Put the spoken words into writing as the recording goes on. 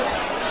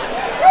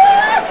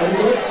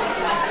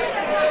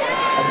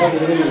couple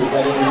of videos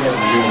I didn't even get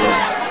to do it.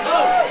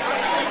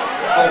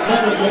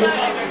 Simon, please?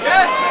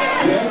 Yes!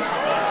 Yes?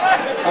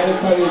 And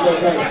it's how it's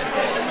okay.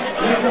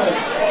 Listen,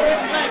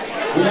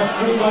 we have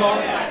 3 more.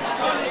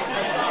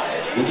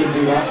 You can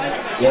do that,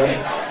 yeah?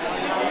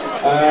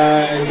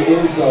 And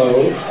also,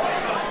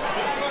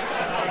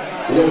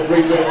 we got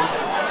 3 bits.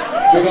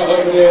 We got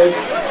Urbanears.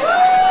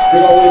 We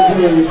got all the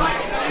crews.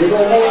 We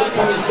got Lawrence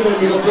coming soon.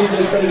 We got DJ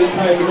Benedict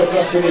Payne. We got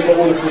Justin. We got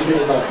all the 3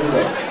 people back. 3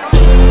 bits.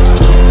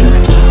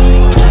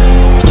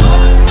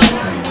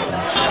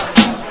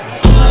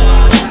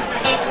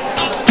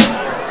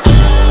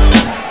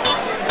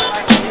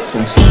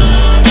 Sexy.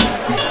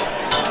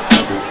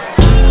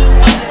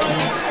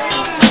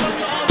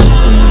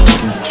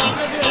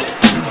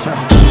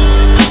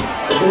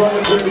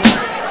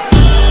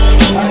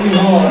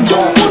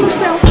 I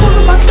sound full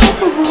of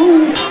myself a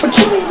room, but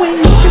you ain't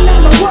looking at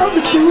the world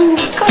to do.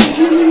 Cause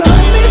you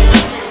love me.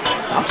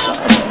 I'm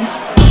sorry.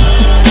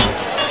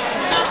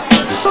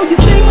 So you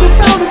think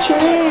about a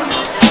chance.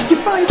 You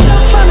find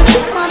yourself trying to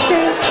pick my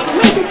dance.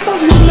 Maybe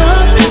cause you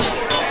love me.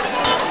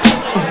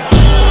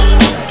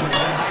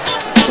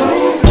 So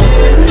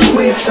then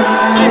we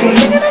try.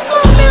 Singing this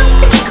love now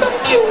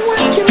because you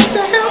went used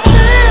to how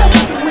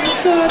fast we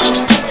touched.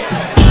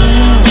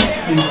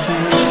 We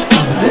touched.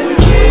 Then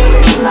we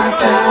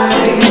locked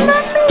eyes. And I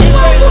knew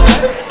I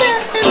wasn't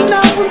there, and I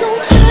was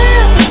gonna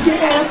tear your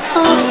ass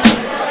up.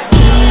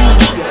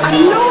 I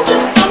know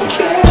that I'm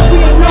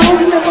carrying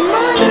on. Never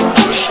mind if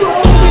I'm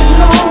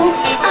showing off.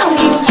 I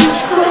was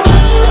just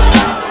frontin'.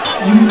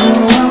 You know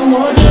I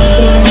want you,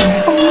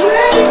 babe. I'm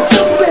ready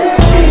to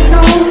bet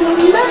on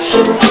unless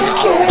you don't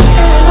care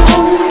at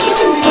all. But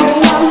you know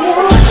I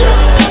want you.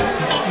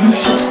 You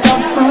should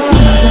stop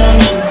frontin',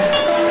 babe.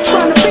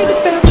 Trying to be the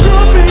best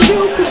girlfriend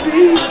you could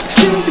be.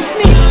 Still you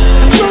sneak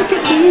and look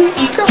at me,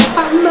 and girl,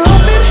 I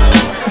love it.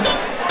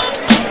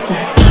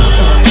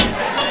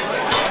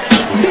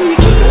 Then you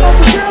give it up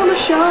the girl a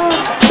shot.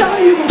 Tell her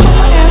you gon' call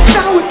her, ask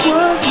how it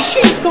was, and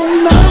she's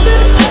gon' love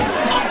it.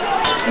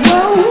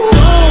 Whoa,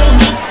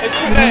 It's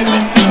good,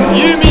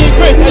 you, me, and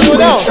Chris,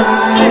 anyone else?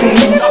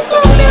 singing a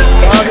slow down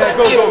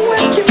because you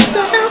went used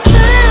to how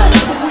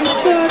fast we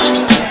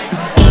touched.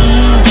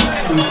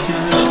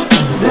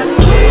 Then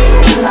we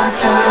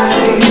locked eyes.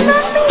 And I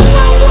knew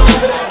I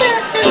wasn't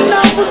there, and I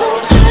was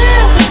gonna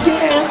tear your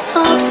ass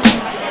up.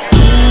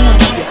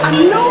 I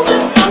know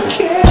that I'm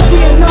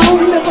carrying on.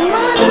 Never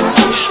mind if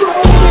I'm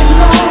showing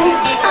off.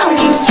 I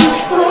was just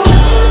frontin'.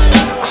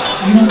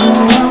 You know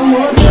I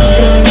want you,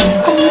 babe.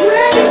 I'm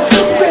ready to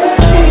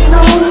bet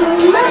on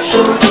unless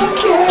you don't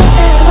care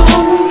at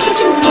all. But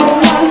you know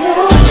I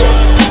want you.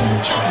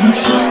 You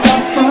should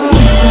stop frontin',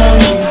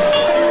 babe.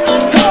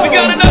 We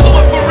got another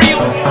one for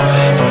real.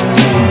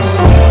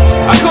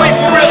 I call you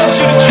for real, cause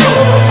you the truth.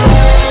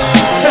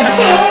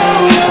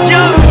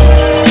 Young,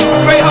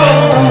 great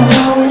home.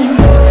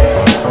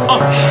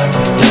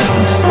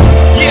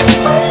 Yeah.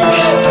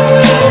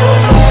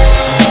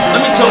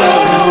 Let me tell you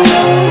something.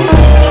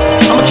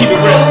 I'ma keep it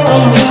real.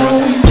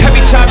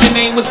 Every time your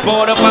name was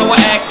brought up, I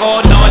would act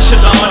all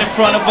nonchalant in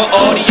front of an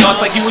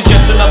audience, like you was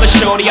just another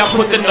shorty. I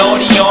put the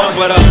naughty on,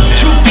 but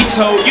truth be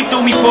told, you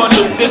threw me for a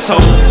loop this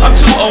hoe. I'm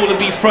too old to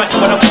be frontin'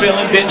 what I'm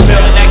feeling, then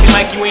selling, acting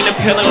like you ain't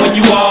appealing when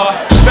you are,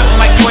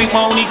 spelling like you ain't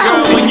my only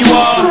girl when you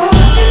are.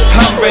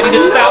 I'm ready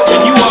to stop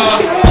when you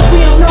are.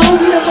 Carrying on,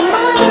 never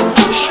mind if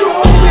I'm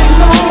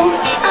showing off.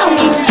 I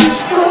was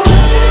just frontin'.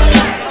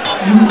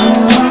 You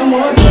know I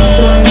want you,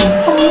 babe.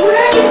 I'm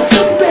ready to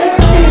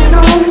bet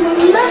on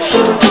unless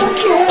you don't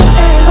care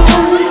at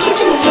all. But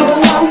you know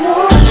I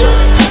want you.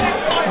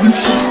 You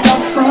should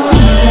stop frontin',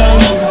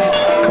 babe.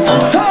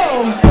 Come on.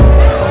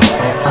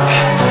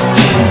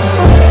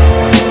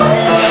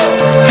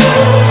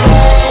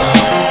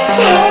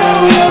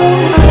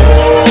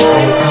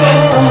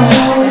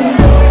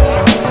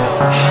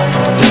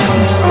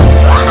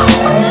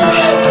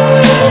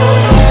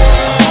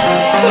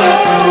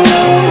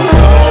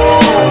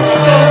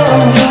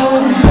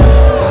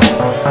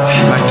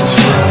 Like this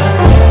for real.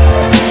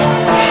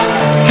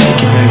 Thank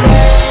you, baby.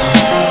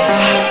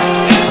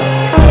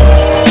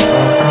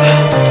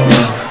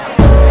 Look,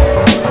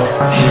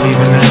 I'm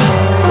leaving now.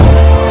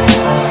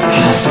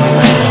 I'ma see you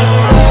later.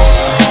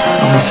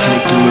 I'ma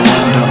sneak through your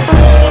window.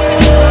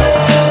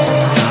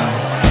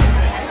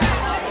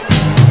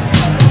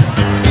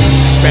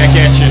 Back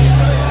at you.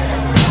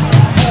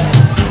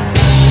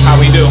 How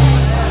we do?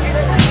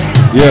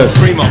 Yes.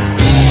 Primo.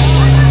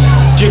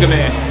 Jigga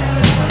Man.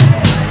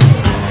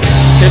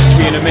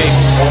 History in the making.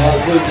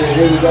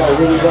 Here we go.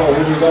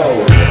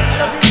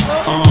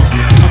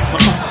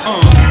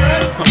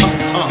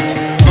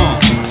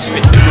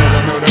 Spit the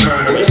murder.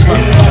 It's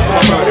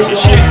murder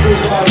this shit.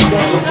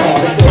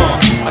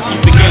 I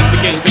keep the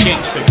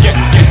gangster. Get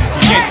the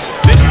gangster.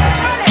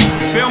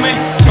 Feel me?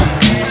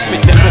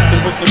 Spit that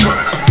book.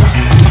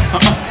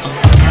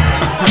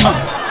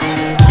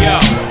 Yo,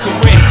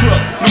 career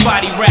crook.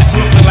 Nobody rap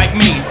Brooklyn like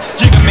me.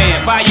 Jigga Man,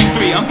 Volume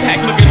 3, I'm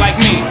packed looking like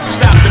me.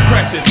 Stop the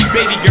presses,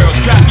 baby girls,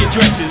 drop your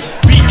dresses.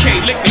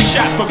 BK lick the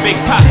shot for Big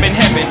Pop in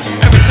heaven.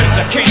 Ever since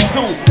I came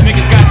through,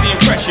 niggas got the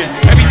impression.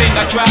 Everything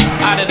I drop,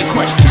 out of the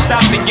question.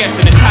 Stop the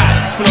guessing, it's hot.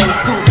 Flow is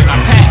proven. I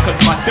pack cause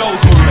my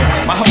dough's moving.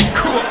 My whole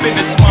crew up in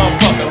this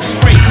motherfucker.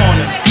 Spray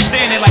corners.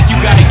 Standing like you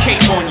got a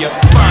cape on you.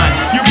 Fine,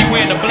 you been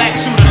wearing a black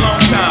suit a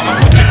long time. I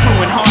put your crew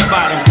in hard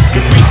bottoms.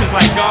 The priest is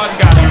like God's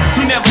got him.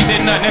 He never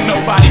did nothing to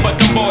nobody but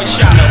them boys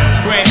shot him.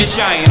 Brandish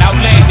iron,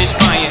 outlandish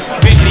buying.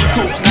 Bentley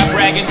coupes, not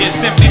bragging,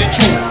 just simply the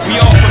truth. We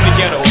all from the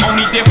ghetto,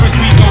 only difference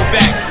we go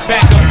back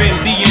up in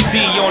D&D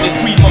on this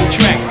primo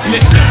track.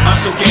 Listen, I'm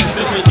so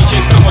gangster, crazy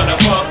chicks don't wanna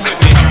fuck with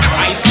me.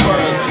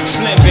 Iceberg,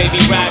 slim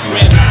baby, ride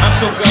rims. I'm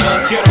so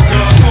good, ghetto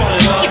girl, fall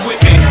in love with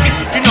me.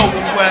 You know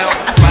them well,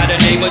 by the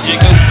name of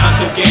Jigga. I'm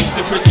so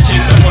gangster, pretty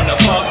chicks don't wanna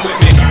fuck with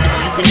me.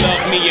 You can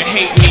love me or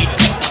hate me.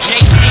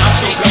 I'm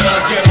so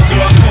good, ghetto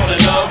girl, fall in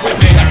love with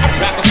me.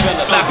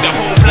 Rockefeller, lock the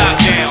whole block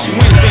down.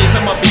 Wednesdays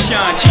I'm up to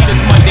shine,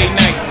 cheetahs Monday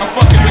night. I'm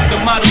fucking with the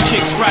model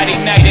chicks Friday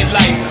night at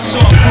light. So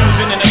I'm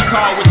cruising in a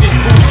car with this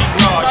bougie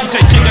broad. She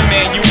said, Jigga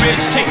man, you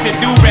rich, take the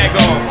do-rag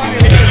off.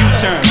 Hit a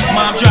U-turn,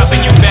 mom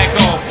dropping you back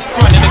off.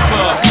 Front of the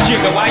club,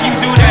 Jigga, why you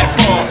do that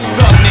for?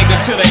 Thug nigga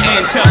to the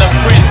end, tell a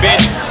friend,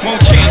 bitch.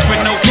 Won't change for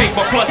no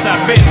paper, plus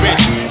I've been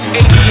rich.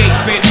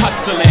 88 been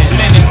hustling,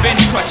 Lennon been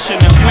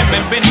crushing them.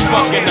 Women been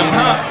fucking them,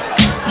 huh?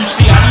 You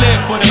see, I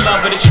live for the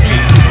love of the street.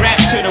 Rap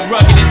to the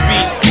ruggedest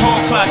beats. Whole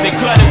closet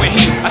cluttered with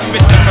heat. I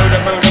spit the murder,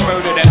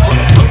 that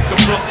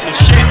Brooklyn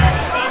shit.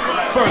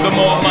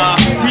 Furthermore, ma,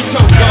 we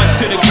tote guns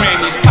to the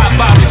Grammys. Pop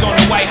bottles on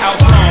the White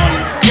House lawn.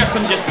 Guess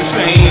I'm just the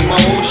same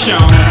old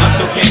Sean. I'm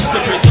so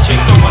gangster, pretty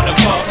chicks don't wanna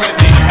fuck with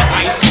me.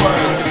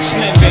 Iceberg,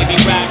 slim baby,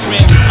 ride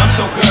rims. I'm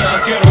so good,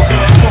 ghetto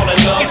girls fall in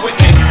love with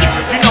me.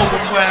 You know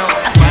them well,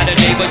 by the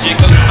name of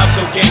Jigga. I'm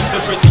so gangster,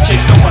 pretty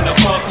chicks don't wanna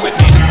fuck with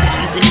me.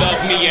 You can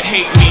love me or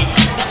hate me.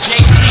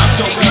 I'm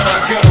so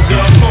good, ghetto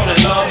girls fall in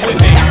love with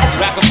me.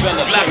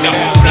 Rockefeller, lock the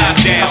whole block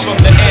down. From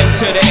the M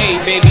to the A,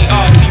 baby,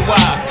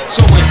 RCY.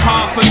 So it's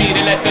hard for me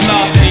to let the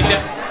larceny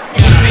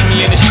you see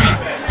me in the street,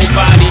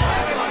 body.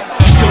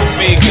 Two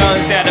big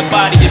guns that'll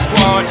body your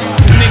squad.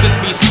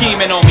 Niggas be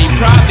scheming on me,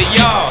 probably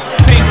y'all.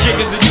 Think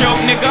Jigga's a joke,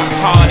 nigga?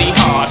 Hardy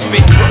hard.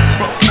 Spit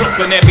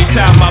Brooklyn every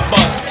time I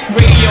bust.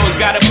 Radios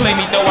gotta play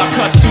me though I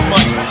cuss too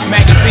much.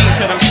 Magazines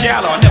said I'm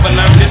shallow, I never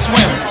learned to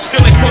swim.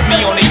 Still they put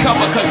me on their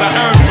cover cause I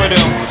earned for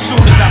them.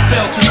 Soon as I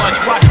sell too much,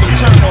 watch them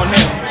turn on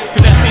him.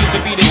 Cause that seems to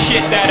be the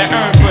shit that I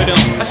earned for them.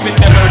 I spit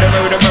that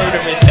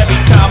murderous. Every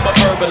time a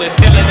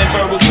verbalist, illin' and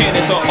verbal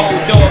tennis. Or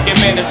old dog and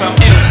menace. I'm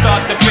ill,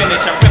 start to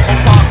finish. I rip on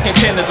park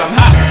contenders, I'm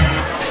hot.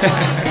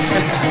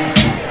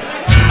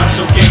 I'm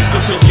so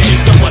gangster, so you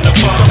just don't wanna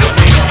fuck with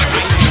me.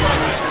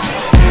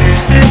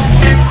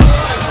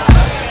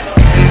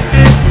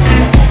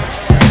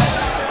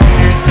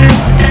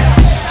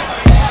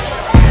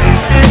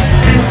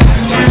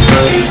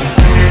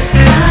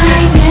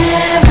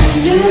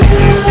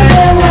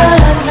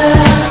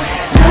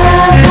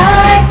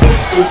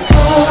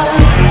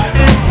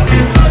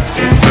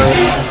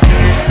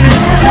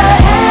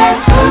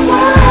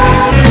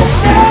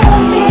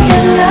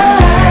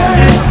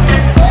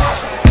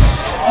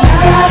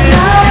 Love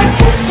like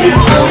this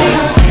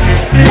before.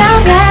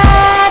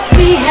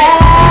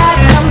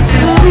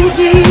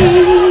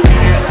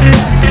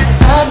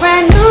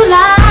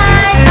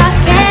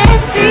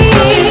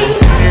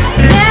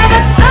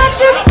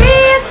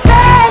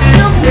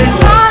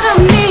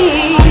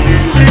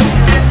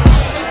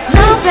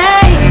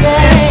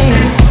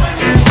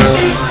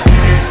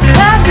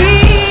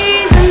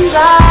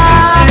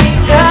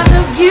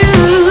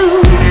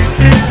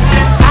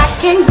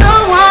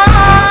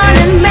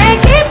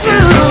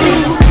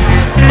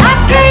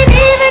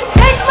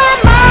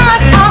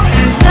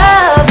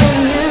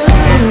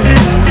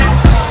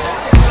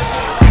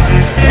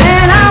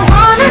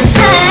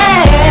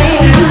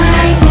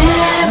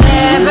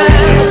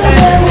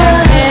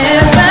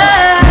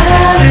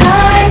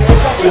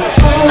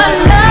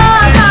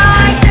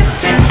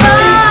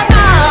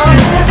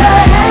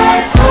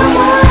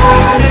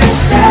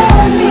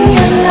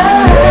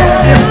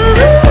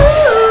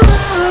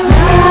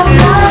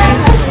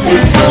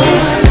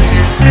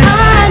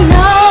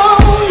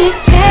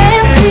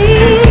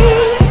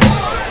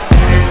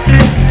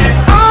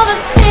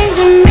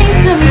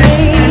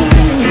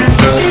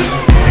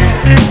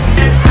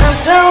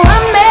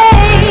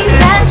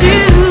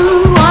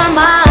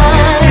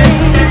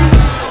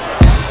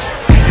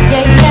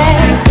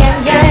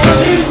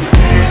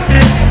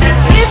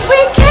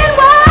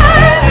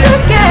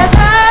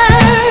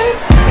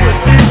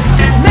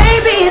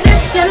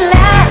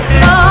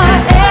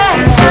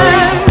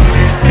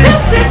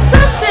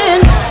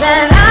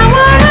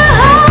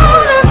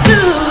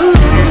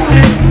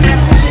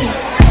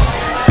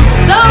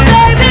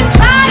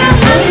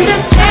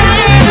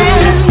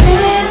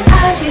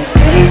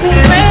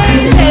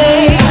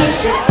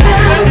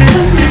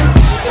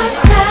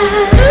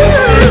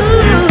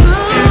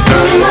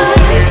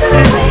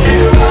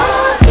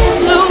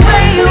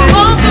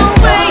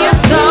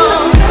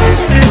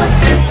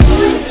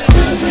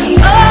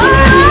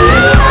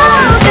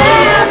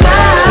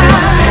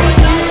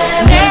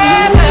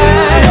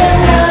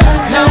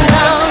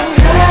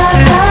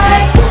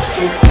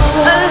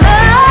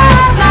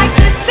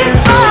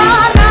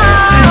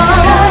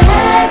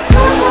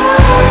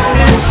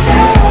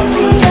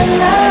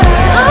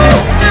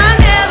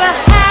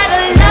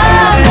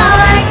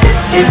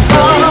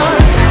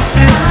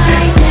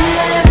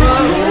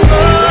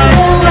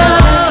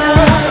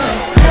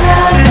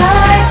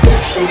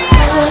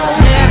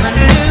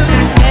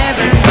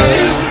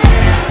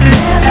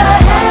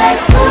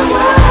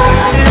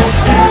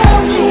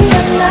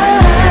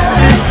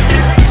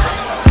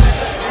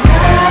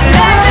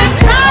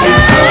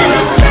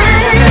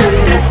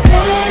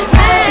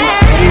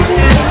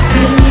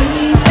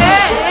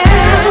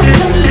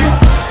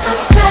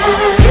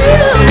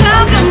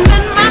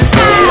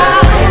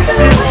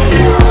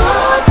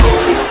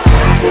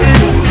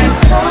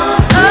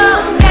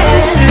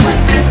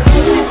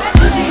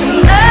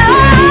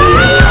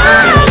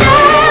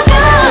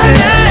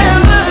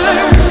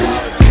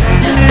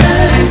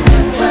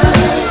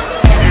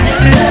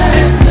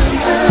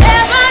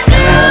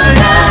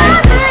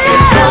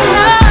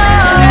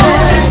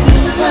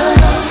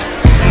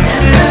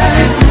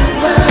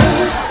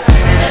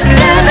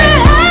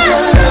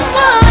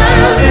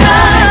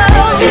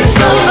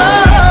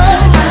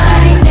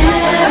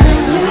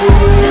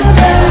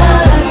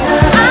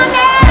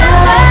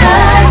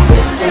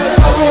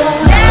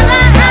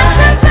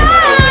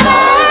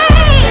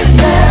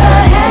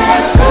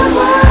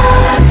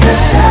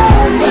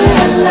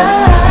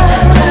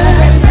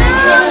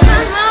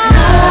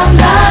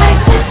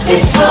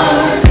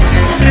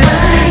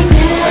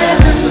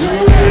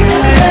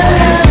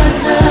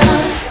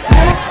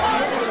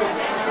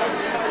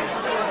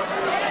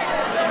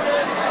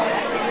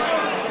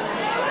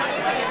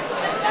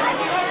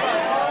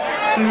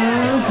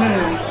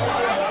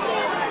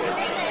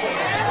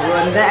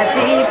 that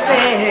be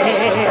fair?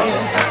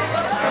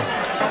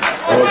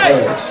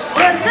 Okay.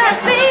 Would that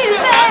be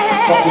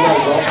fair?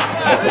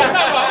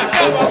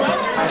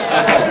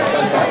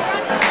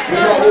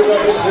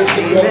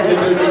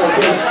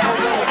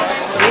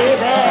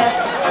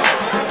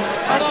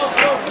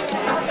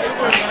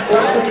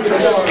 Fuck you, mate, bro. That's right. We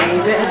got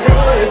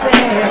all of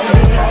this.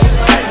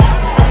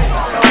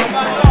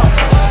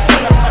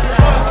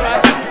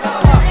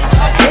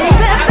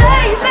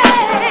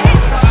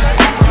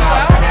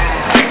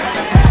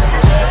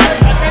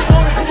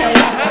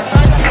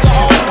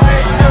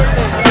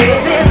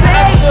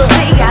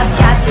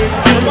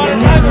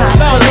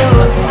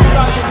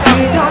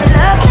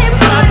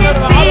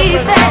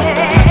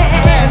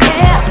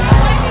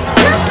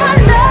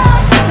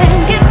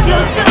 Give your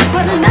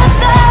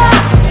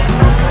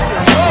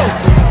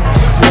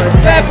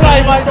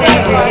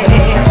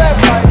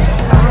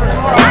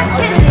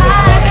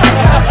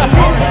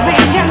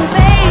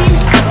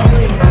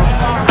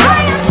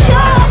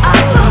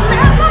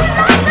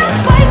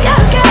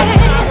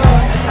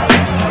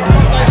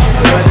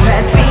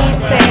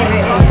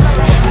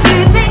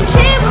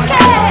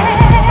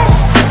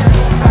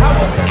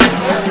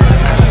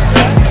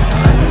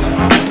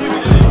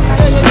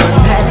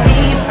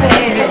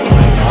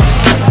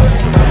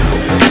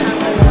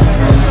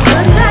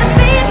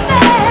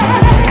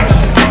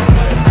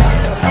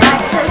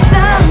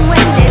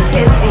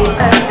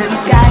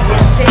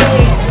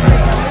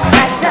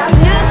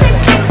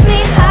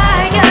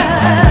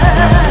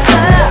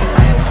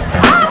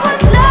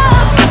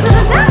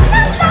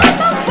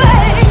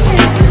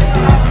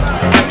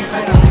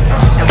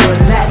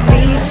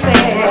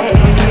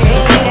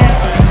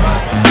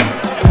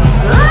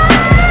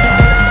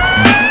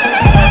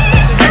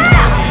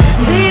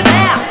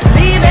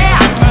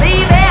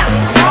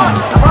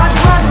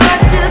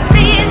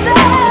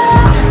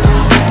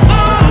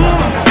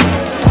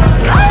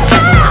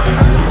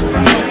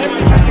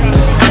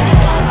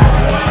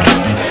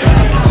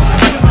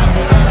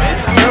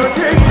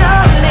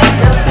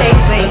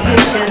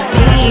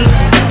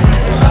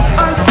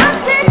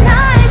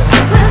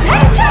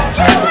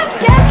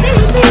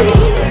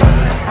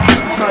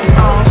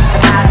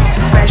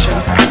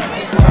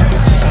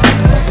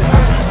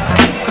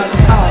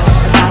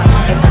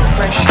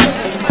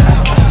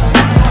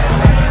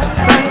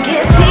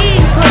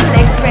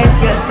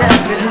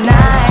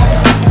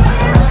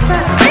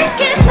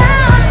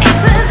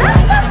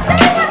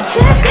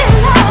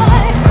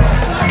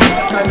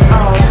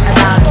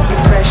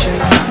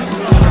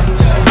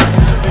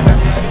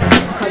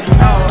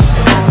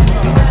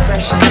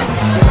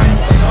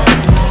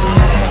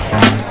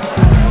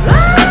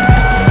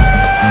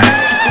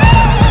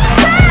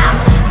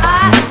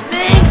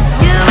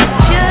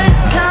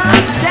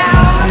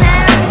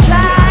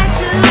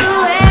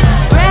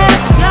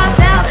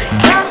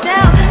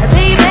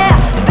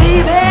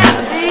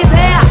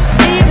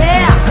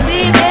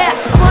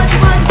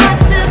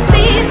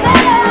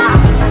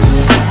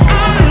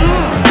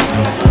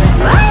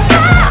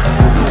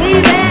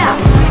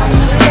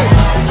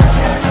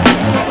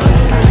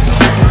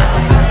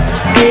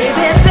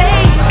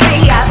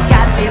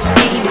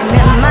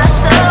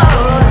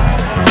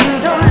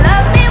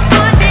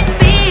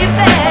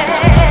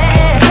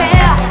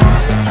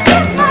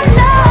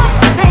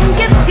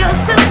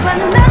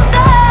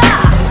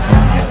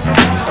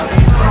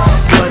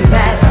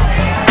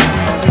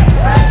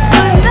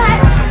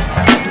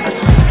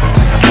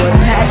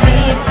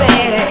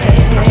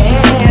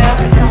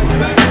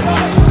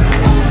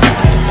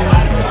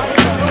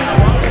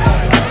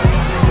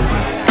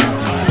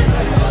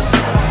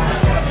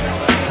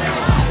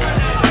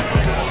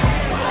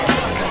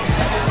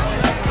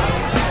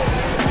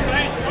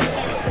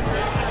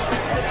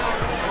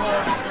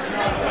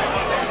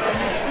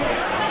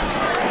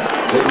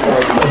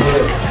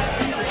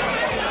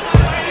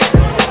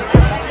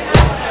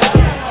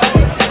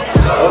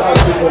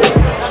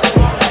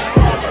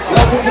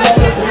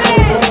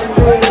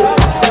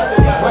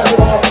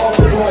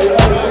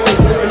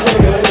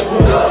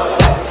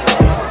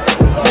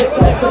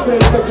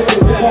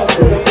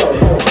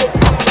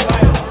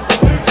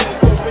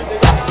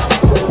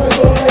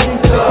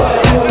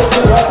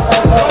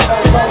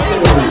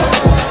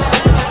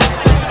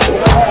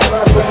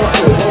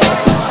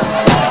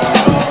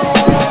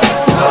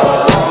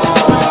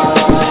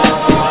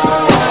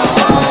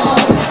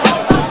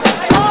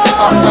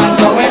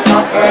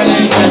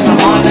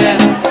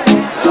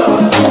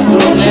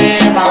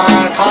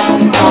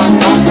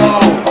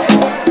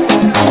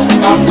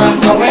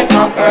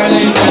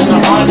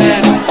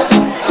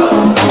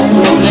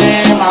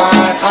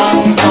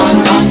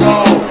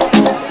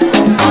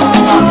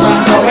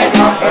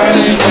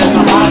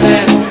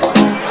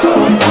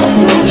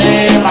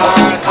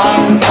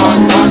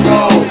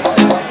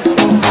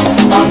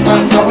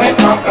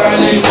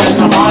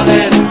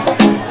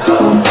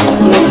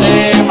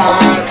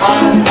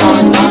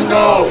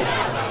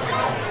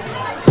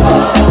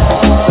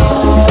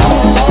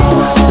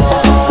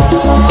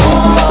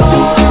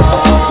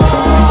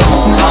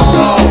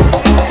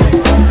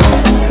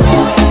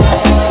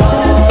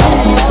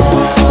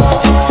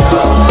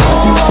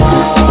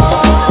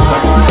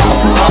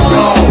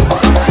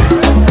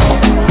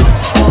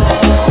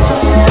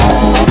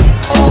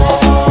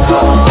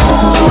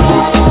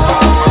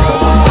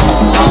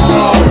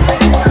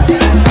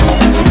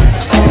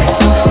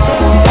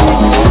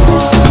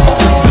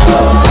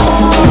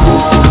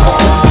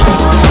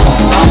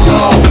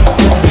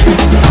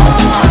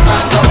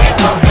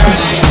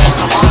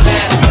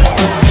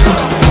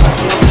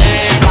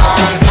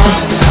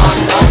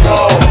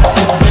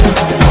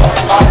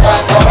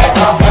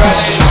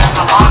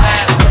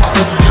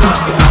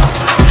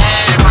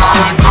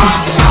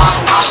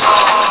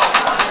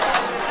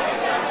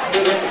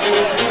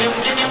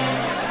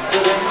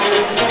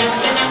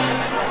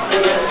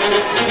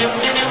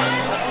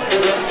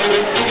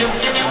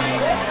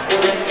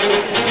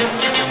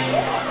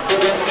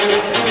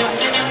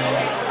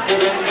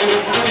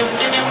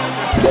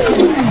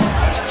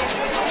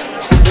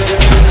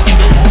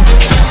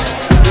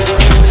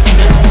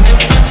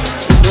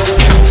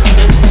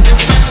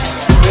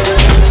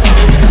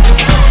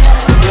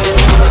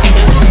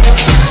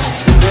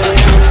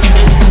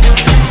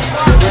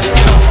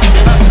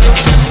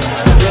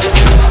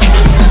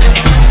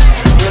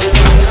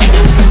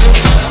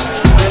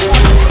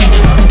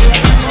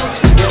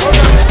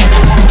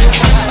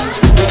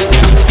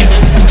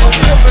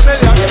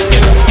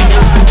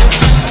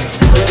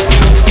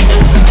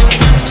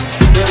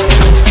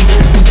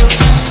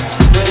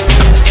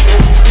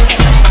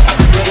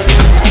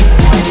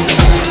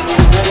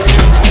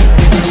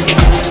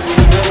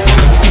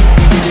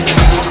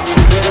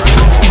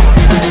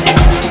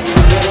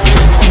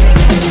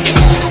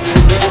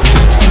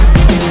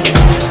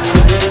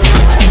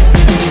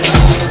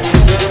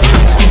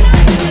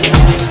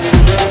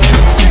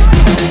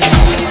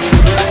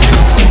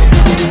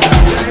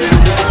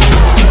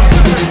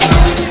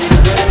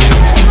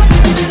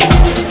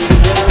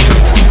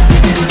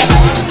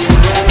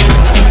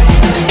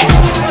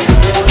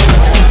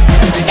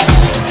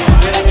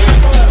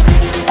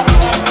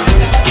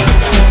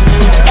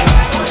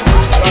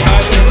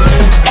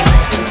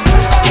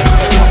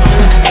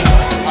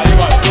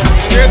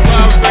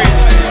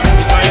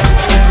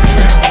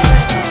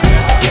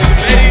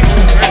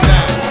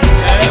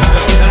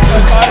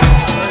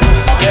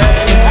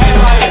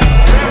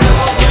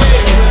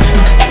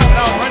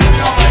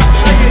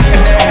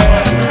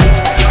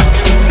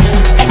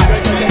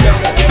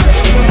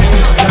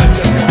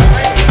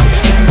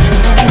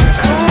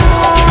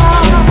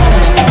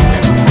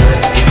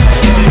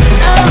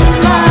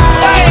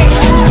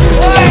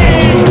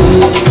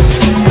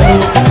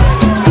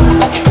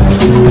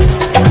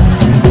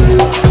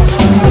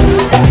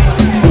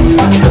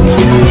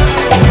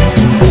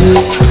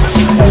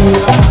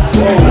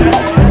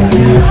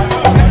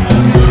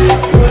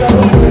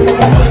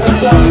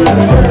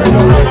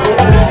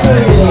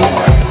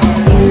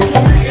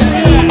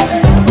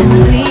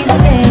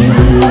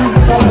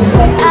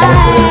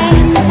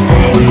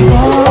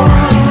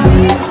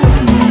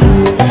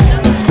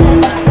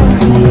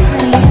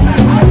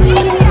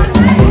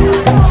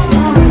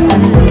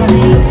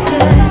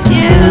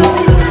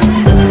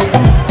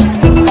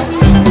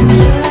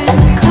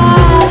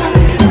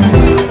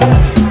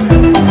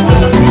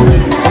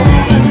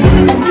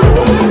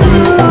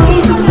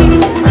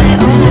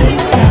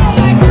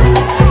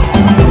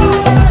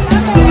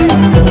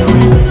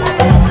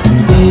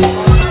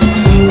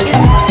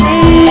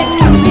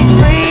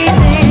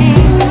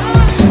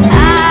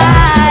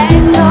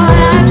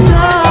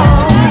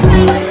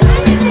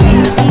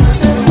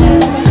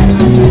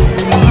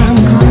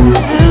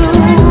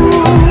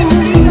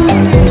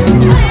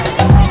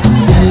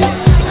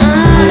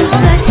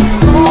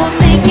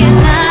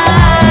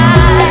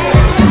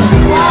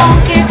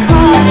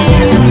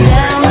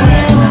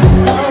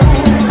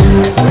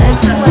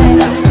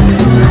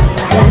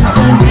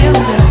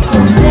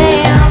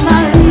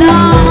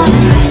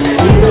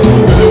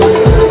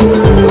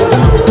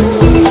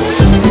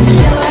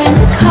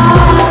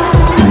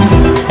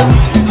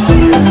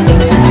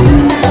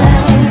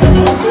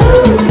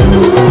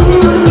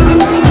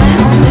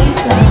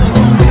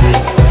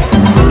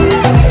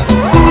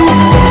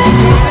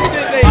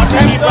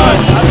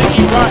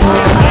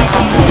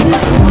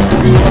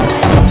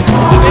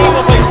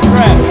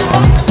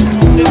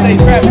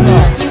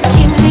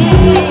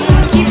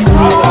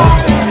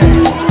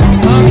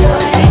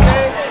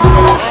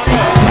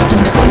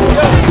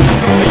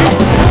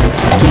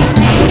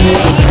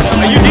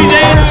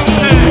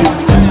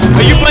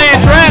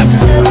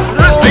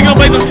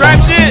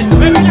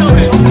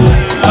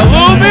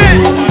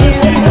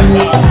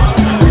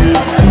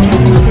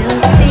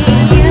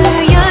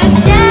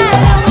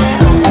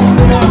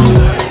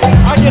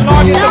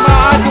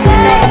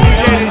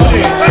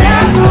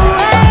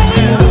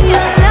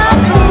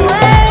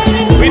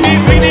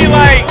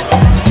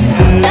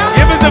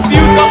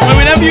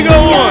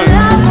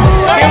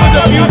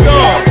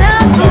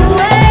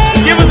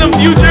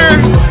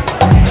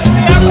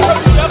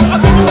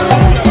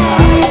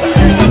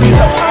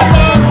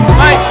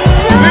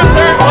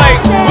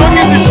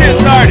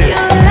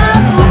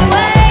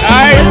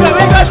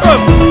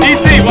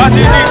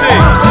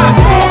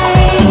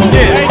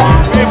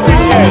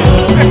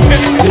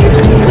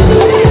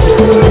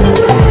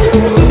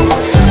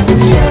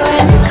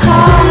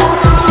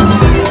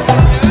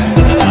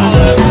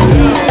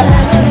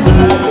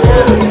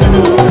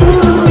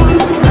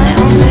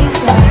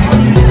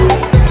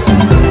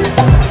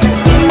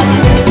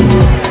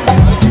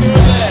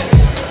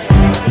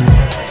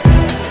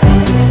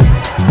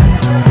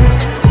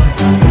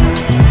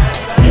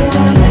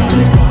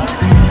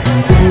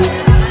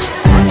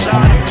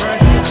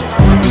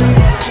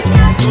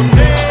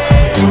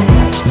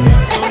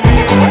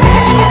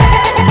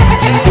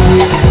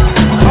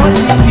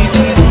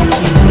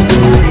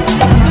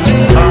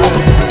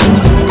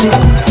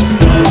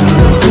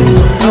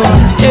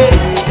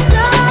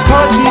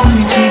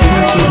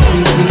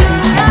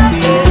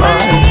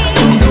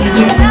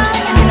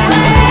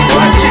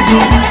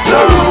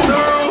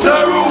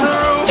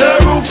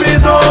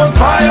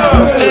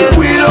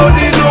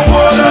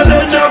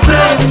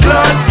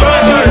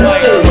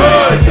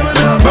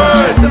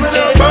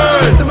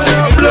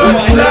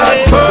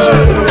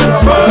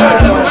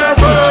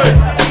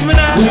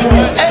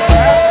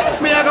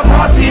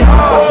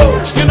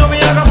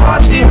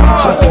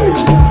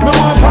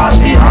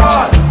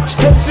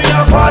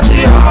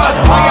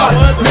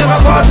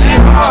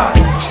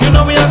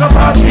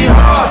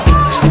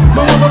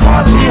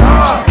party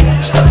hard.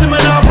 I say me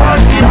now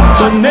party hard.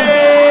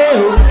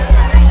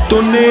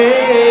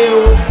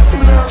 Tornado.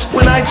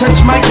 When I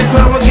touch mic, the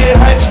crowd will get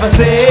hype if I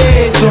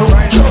say so.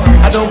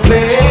 I don't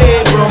play,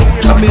 bro.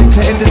 I'm in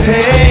to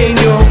entertain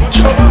you.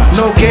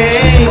 No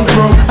game,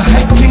 bro. I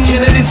hype thing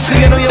in this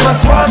singing, oh you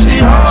must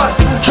party hard.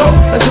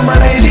 And to my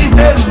ladies,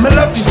 them, me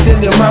love you still,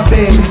 you're my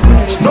baby.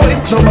 No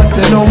if, no buts,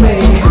 and no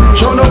maybe.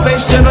 Show no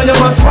face, you know you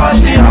must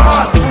party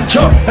hard.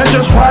 And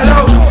just wild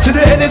out. To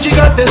the energy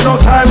got, there's no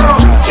time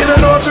out. You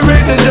don't know if you're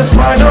ready, just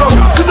find out.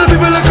 Cause the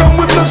people that come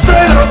with no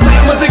style out. So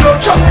you must go,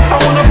 chop, I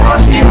wanna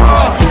party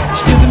hard.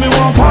 You see me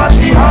want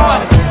party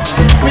hard.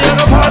 Me I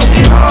go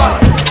party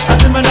hard. I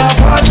see me now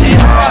party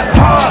hard,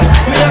 hard.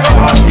 Me I go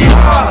party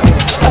hard.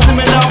 I see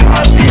me now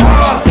party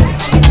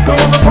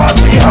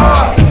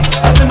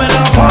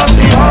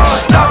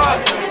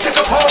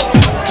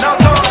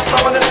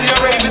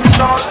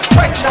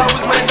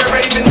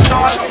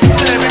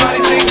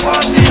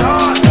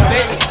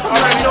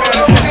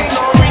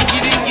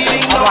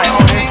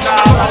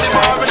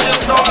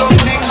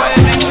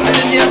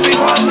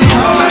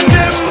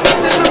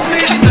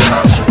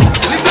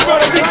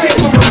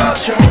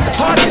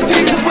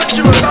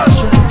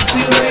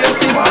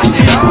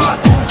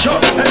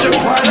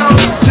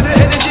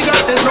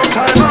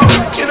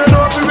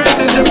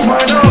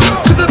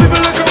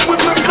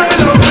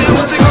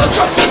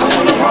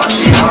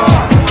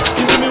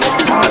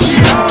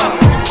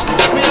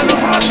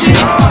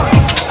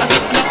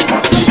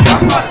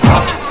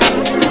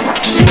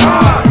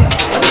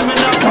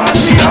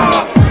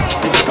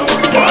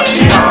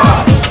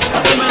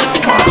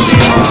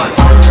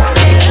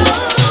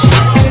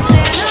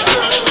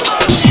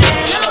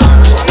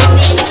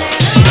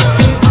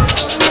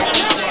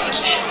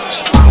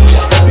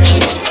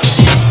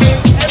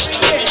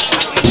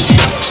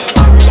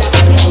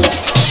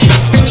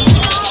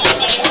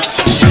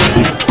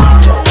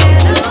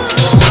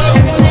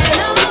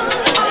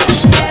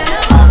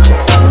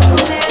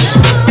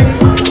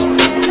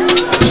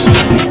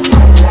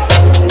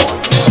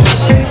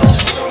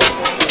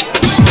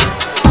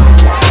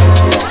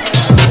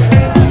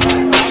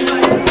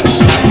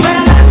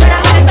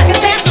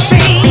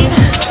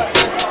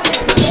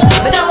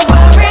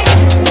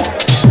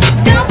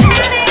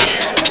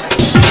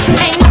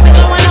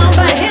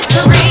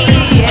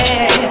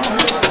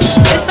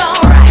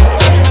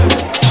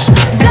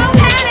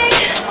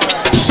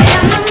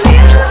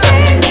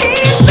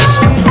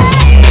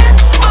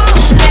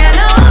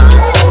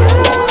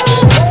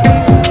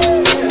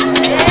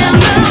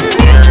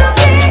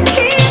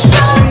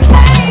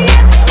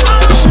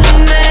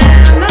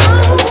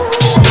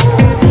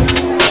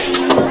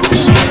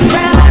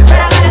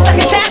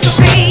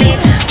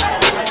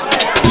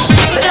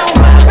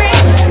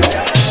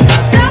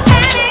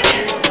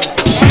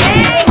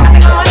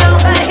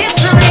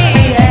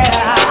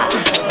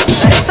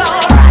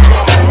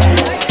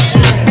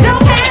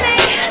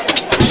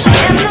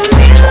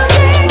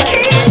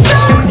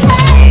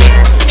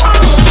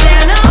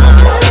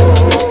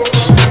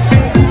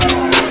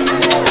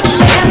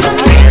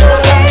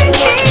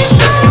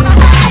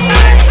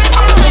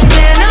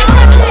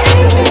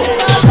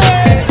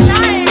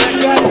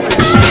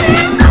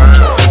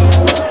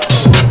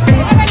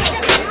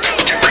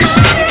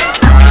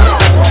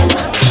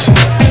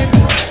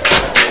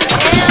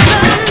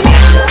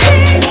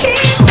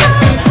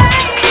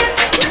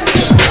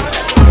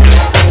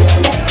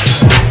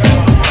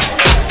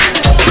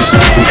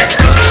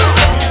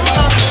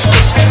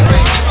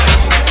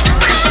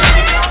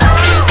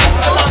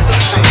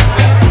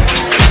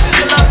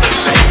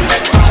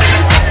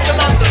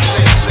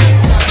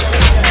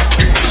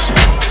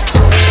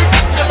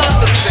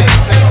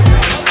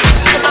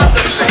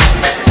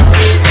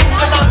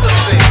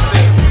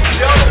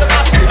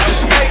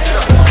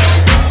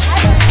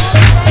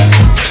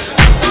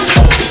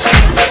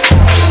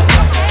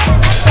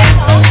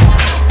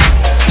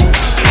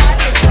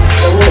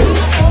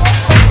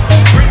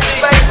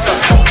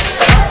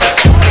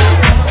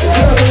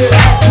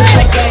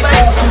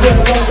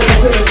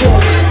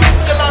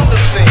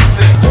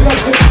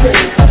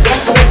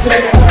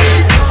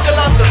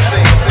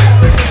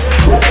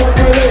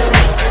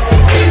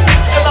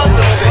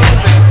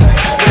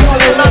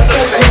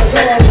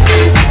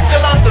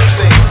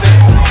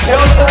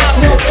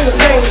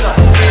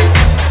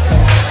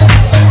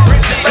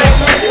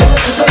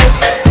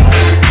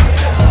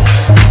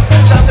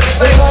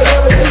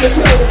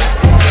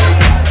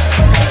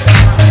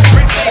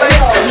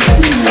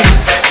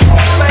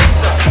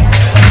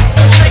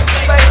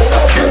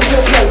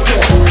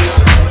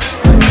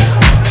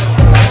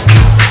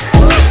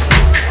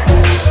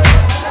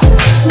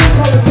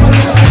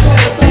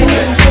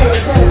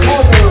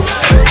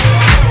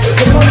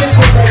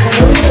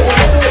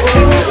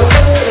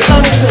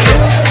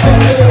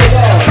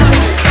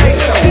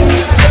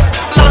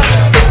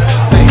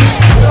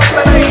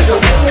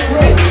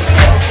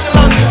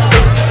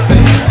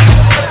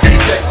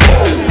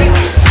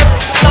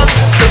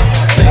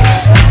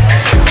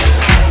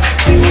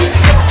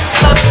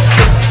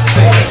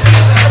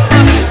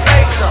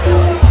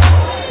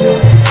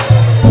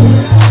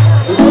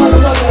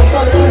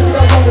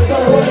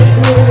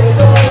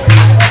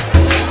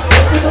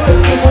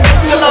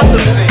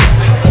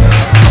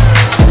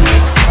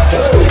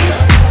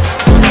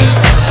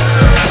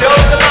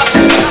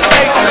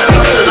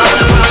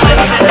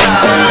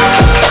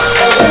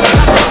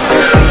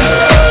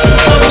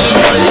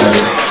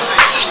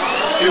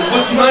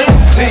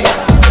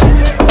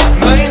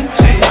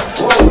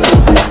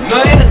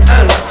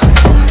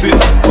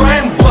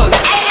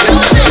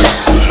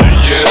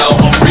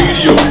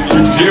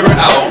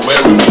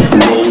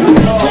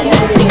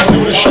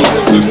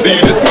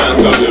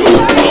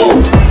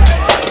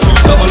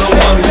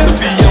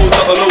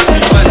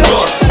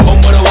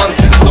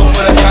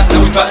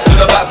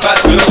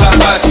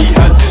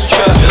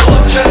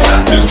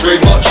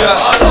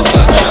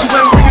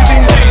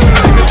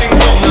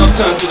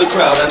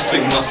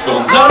sing my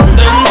song.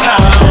 London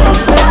town,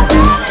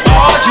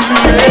 are you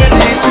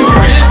ready to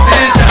rinse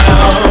it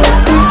down?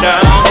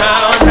 Down,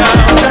 down,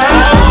 down,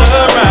 down,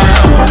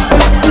 around.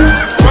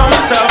 From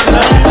South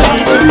London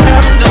to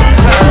Camden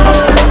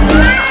Town,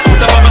 with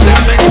the bubble them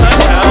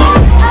baseline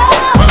down.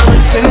 We're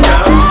rinsing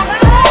down,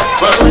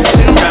 we're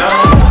rinsing down,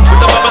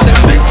 with the bubble them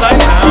baseline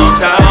down,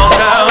 down,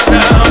 down,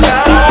 down,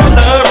 down,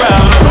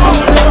 around.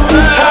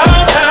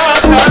 Town,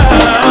 town,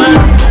 town.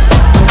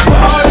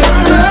 Are you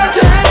ready?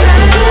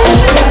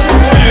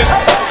 Yeah,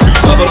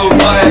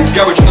 2005,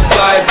 garage on the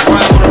side,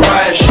 right on the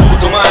right, shoot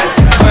the mice,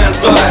 fans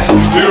die,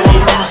 hero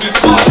loses,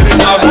 marching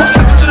his eye.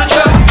 Walking to the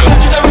trap, the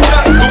legendary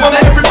jack, the one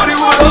that everybody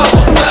would ask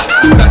for snap.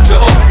 Stacked it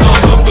up, no, I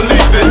don't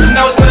believe it.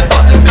 Now it's playing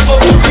buttons in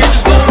Bobby, we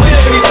just don't win.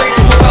 He played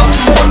to about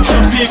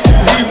 200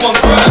 people, he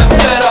wants fans.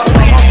 Set up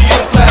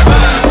stadiums like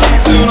bands,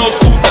 season old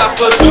school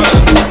dapper done.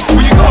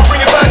 Well, you gotta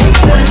bring it back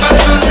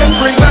first and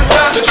bring back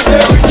that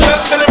legendary trap.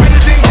 Tell him ring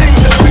a ding ding,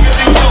 tell him ring a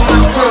ding dong.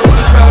 Now turn to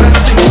the crowd and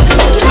sing the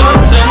song.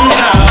 London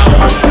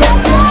town,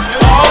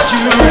 are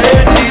you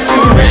ready to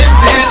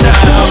rinse it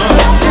down?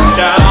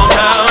 Down,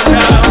 down,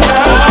 down,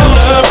 down,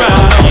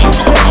 around.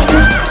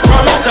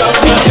 From South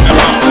London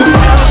to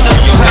Camden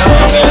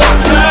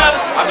Town.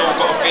 I know I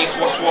got a face,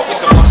 what's what?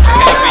 It's a must to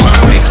elevate.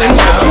 Racing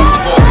down,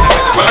 sporting at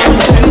the road,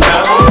 racing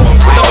down.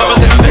 With the bubble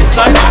them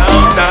baseline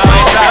down,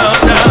 down, down,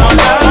 down,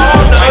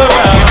 down,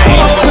 around.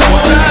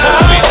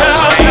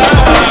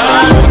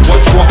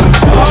 Watch what?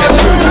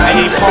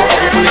 Any part of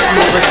it,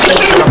 no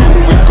responsible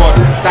with God.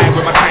 Dying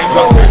with my time's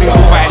up,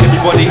 single file,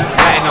 everybody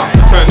line up.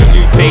 Turn a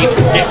new page,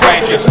 get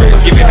righteous.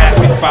 Giving out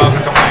zip files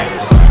like a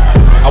virus.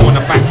 I wanna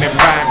thank them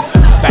bands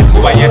that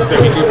knew I had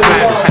very good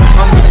plans. Had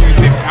tons of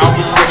music,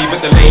 album ready,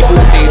 but the label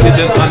they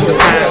didn't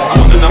understand.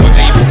 I'm on another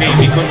label, gave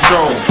me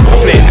control. I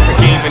play like a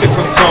game in a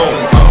console.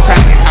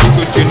 Sometimes how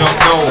could you not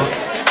know?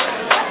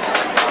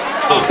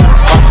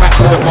 I'm back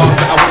to the bars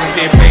that I wanna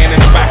hear playing in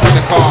the back of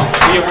the car.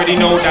 We already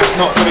know that's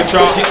not for the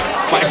chart,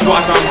 but it's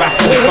what I done back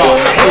to the start.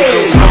 I still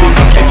feel smart,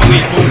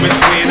 heavyweight movements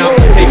weighing up.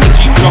 Take a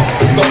cheap shot,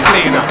 stop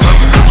playing up.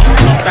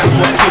 That's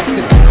what kids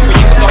do. When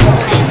you got the whole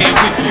scene here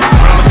with you,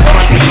 I'm at the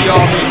front of the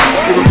army.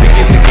 They were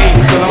picking the game,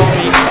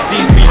 salami.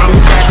 These people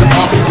try to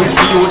argue with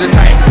me all the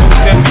time. Don't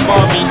send me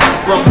bar me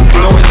from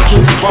Lawrence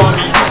school to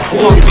Barney.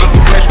 Can't make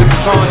the rest of the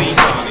Sarnies.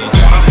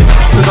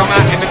 Cause I'm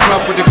out in the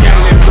club with a gal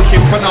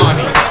looking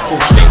banana. Go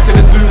straight to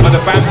the zoo or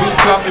the bamboo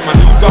club in my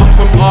new gun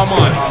from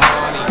Armani.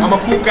 I'm a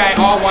cool guy,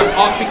 R1,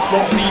 R6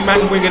 won't see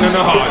man winging on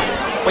a Harley.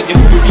 But you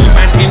will see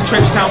man in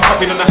Trench Town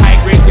puffing on a high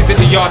grade, visit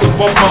the yard of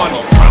Bob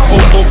Marley.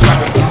 Old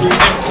Volkswagen, all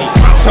empty.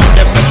 Tell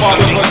them the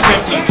father God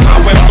sent me. I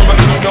went from a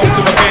Cluno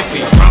to a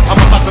Bentley. I'm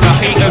a hustler,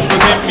 haters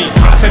resent me.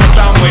 I tell the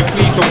soundwave,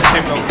 please don't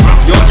tempt me.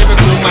 Your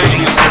lyrical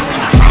mind is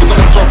empty. You got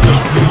a problem,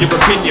 your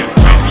opinion.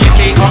 Be a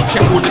day up,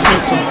 check all the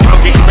symptoms.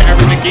 I'm getting better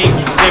in the game.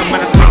 Them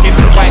man are sticking.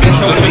 Why the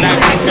hell should I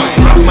kingdom?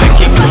 It's my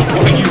kingdom.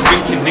 What are you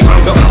thinking?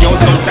 Nigga, look at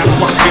yourself, that's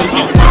what I'm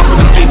thinking. I'm on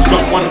the stage,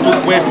 drop one hook.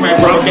 Where's my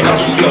brother? Get a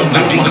kilo,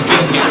 that's what I'm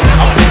thinking.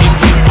 I'm winning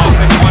team, ask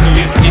anyone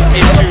who is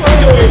in tune with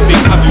the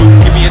music I do.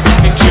 Give me a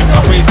distinction. I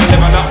raise the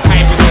level up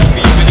high with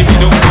me, even if you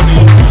don't want to.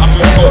 I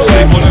move both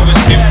like Oliver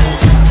and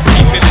Dimples.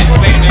 Keeping it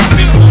plain and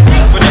simple.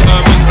 For the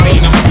urban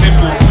scene, I'm a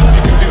symbol. If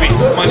you can do it,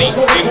 money,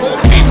 jingle,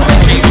 paper.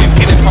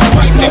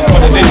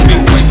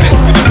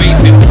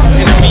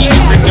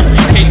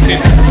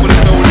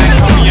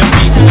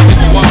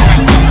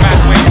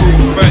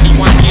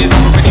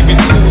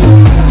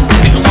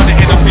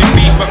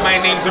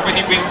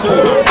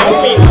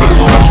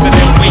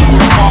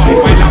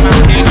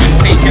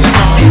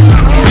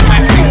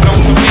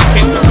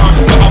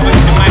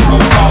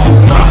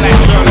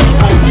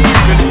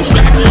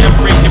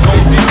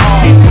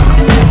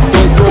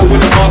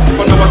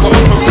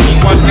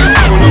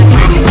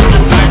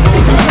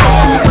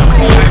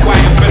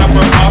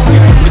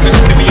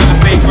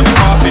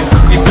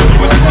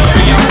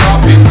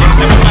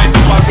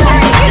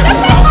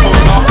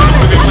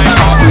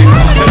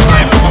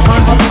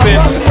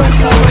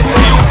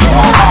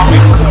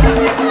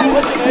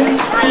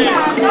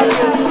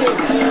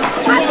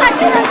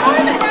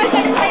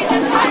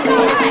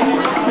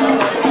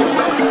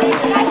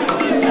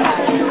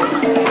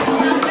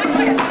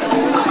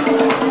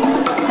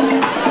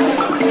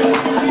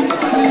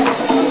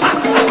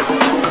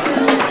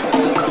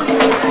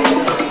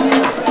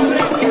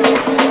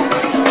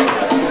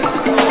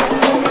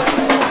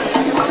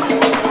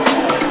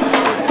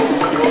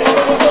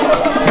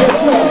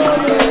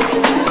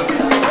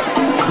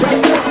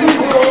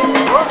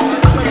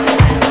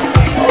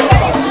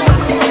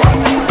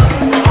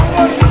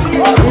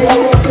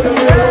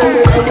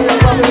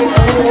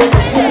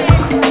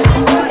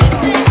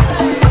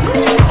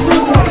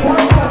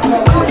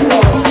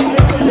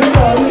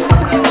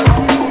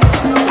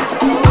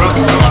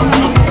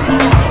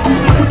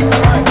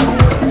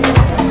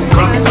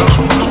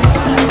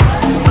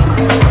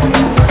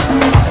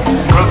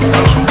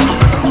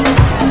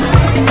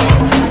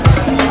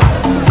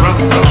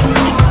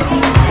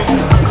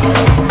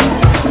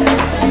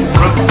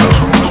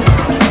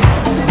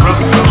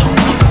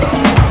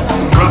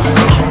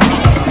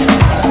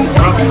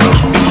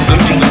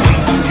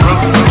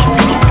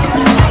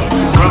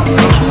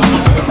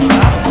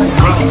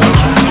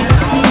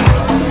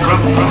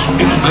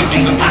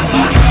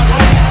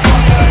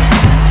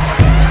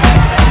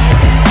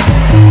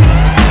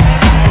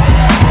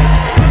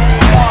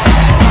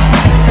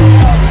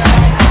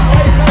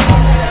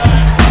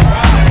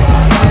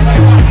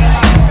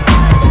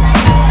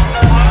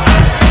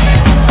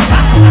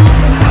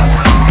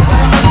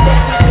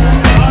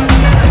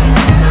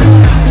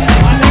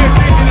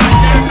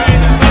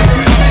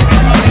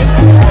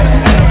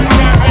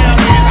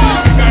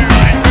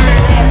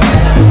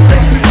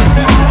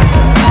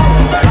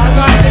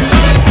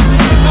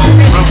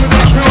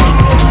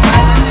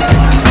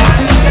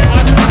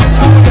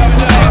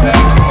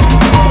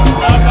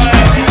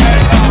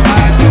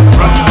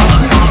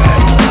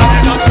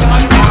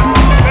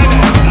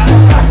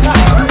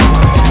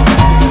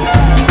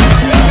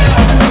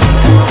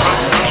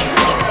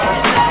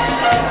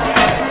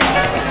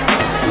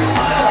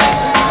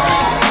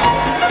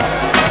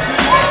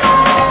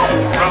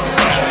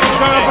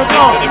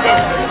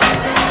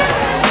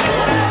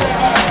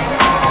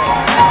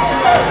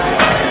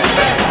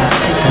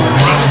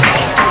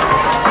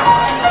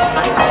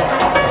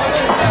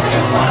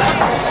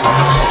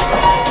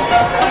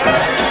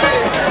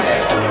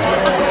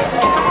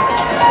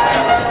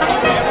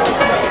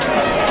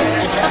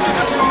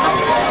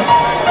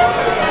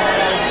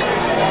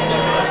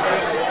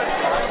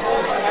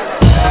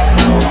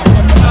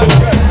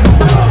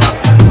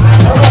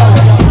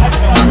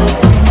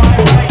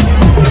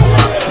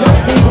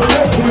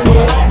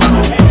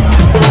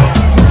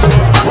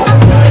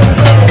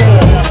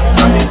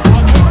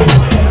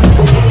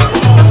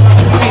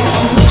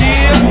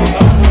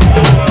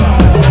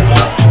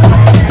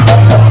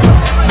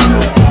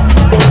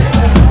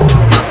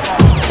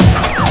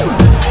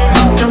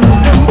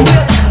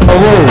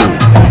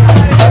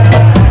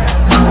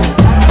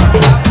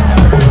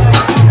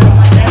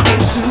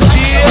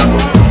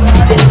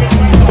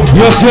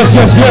 yes,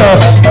 yes, yes,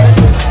 yes.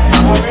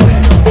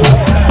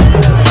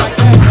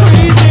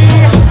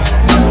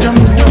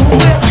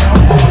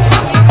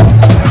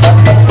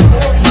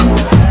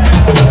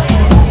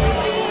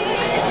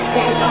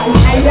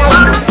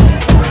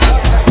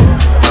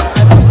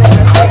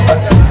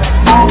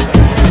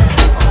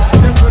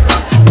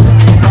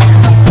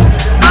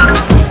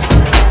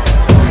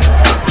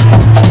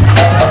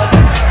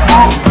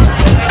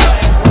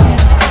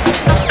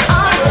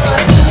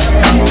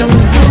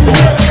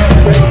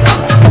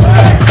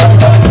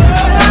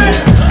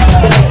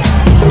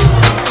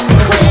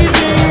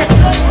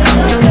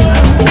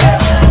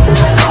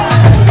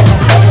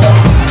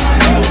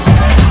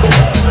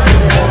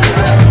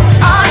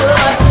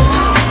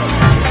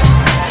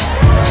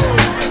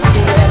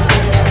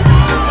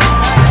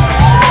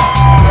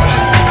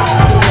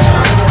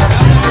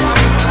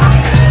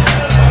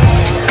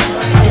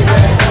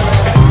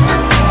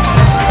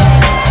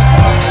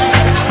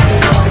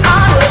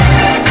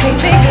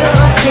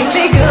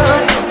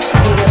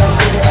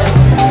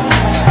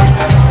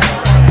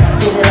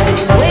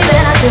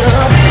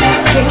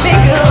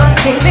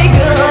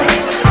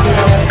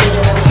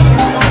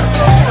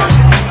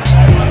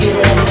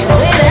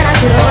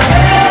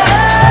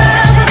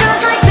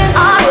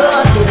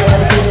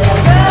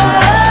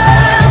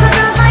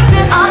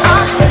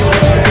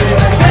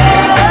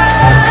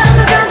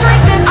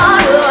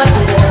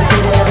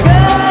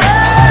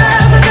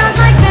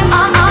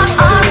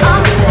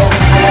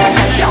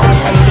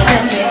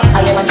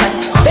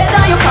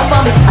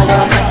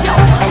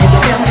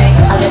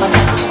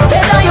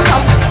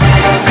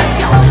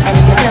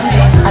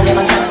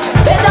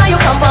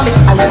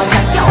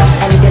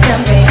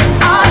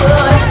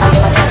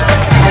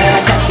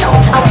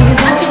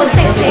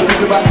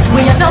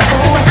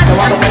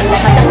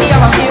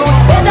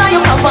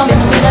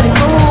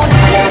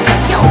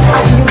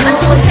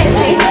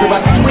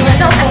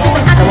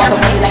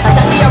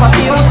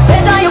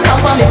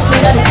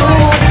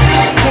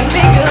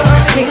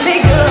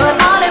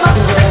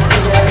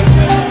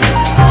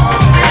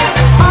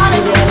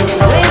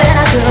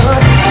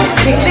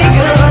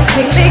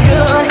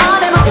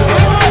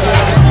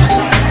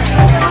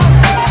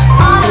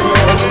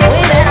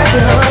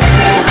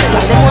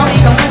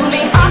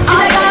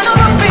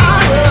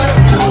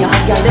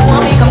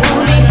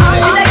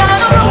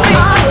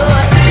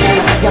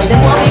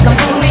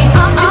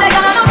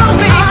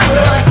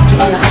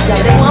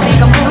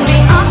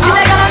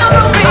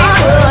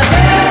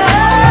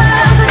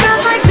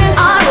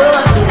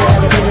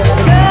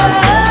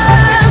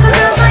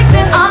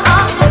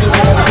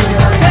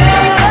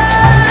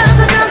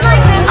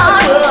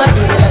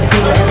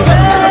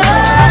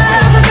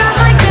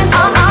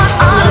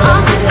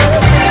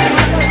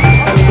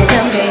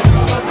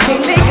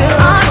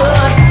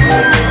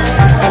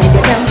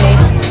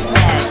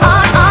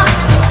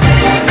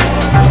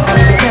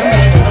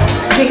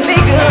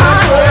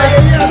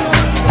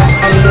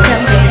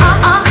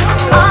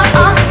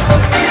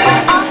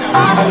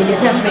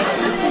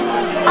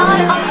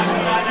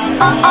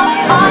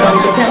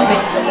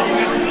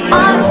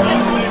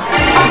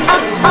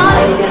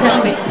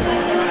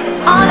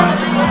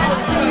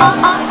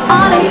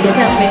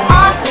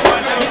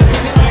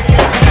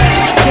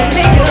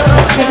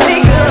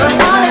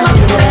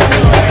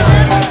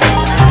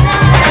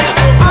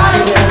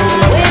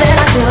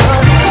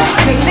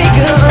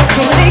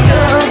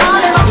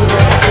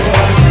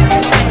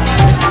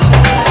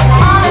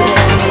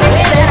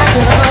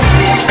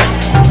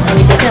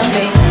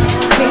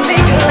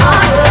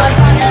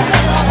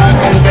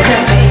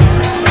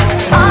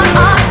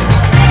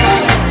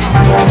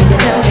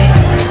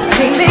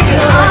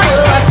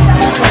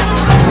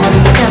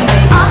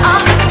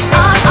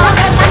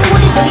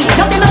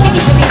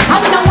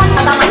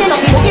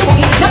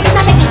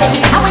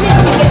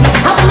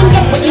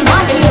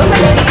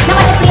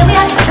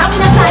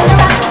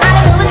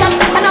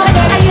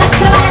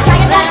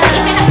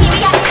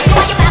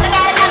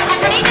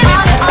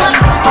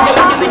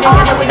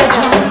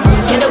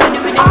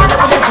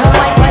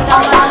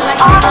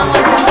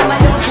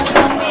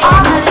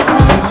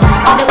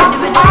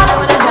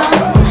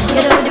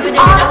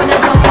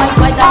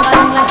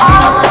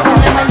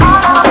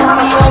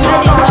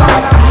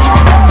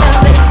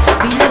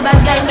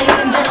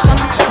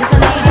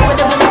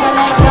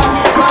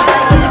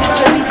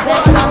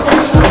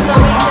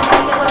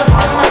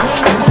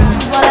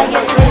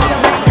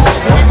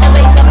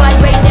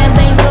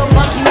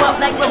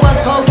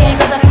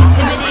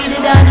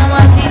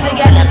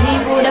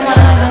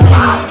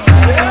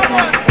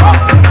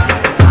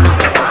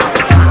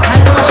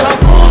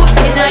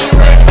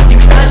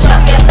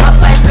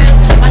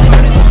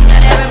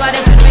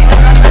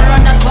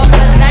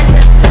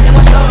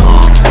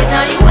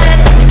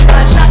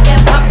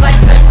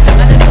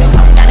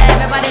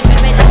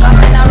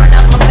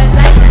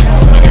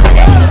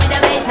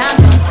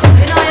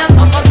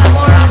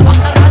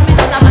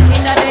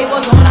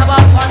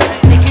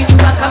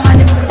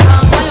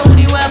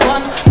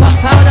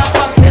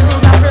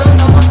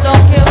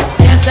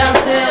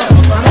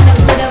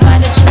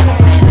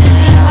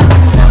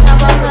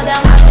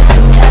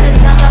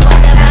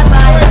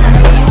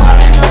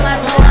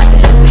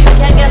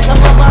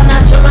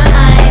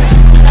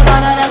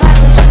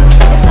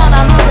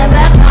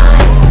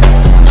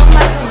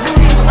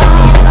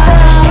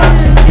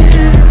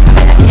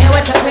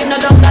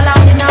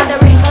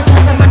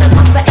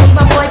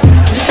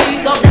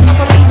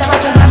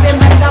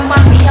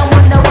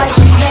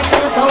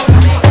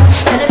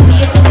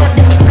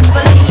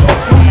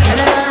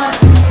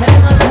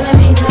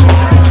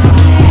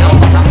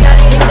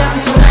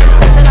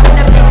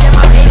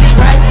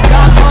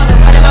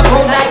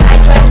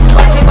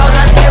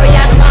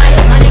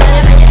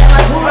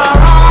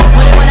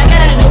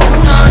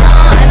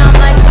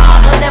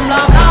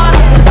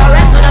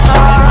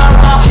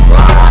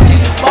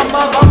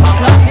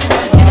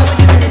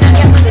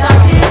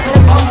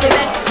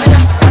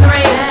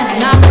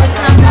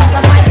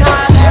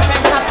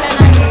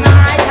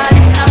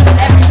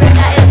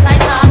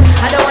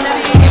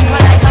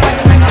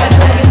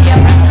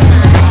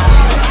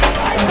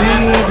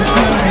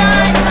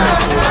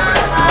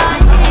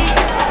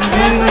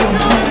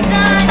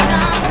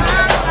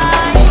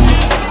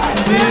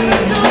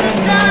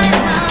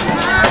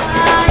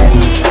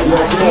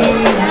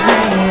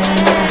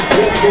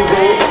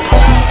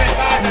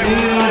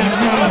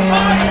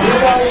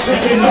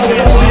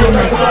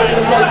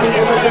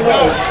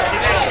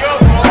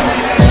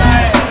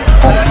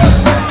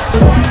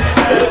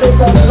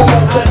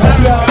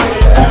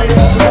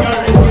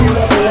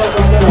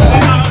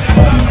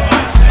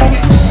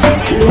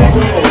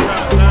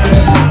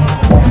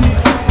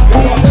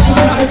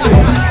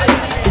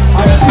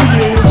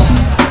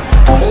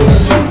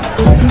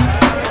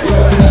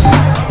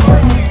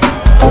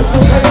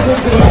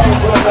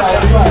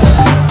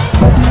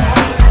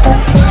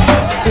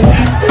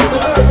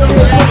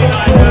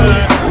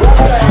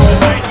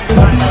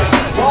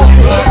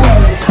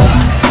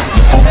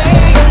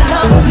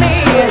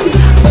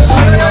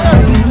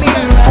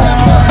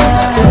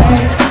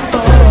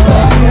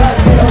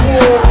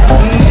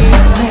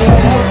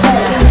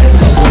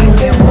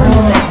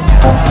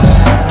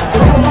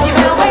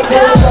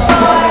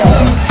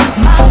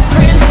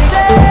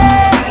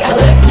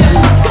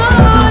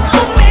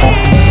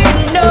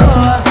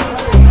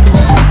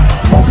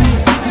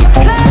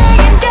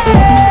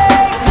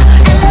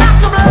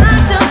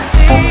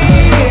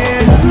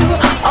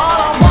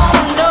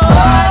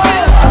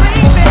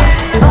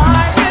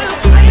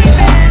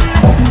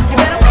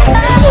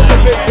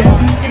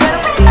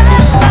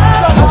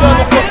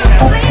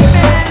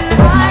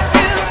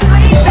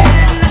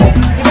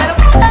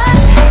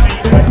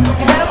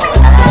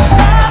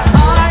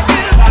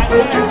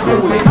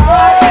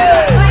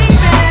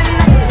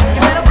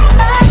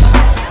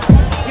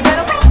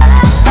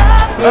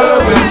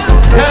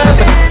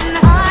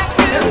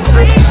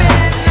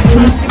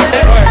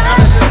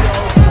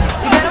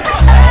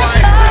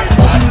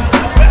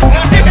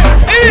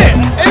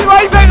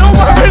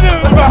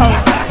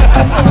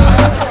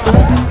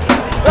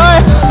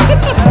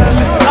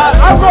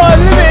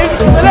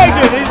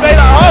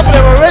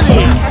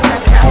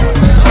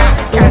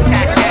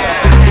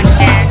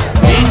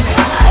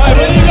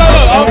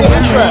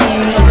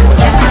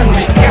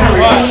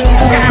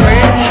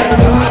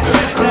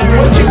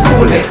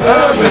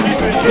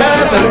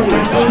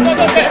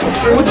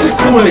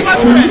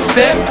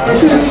 step,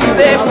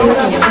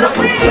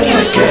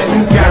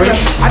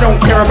 garage. I don't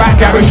care about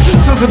garage.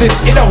 Listen to this,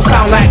 it don't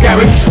sound like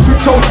garage. Who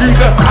told you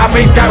that I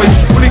made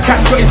garage? Fully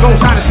Cat's got his own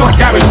sound, it's not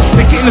garage.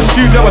 They get in the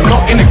studio and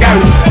not in the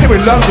garage. Here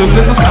in London,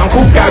 there's a sound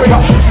called garage, but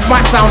this is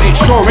my sound, it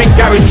sure ain't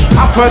garage.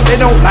 I've heard they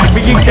don't like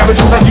me in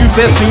garage, cause I use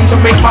their scene to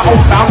make my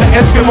own sound. The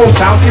Eskimo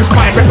sound is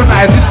mine,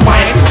 recognize it's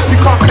mine. You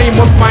can't claim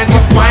what's mine,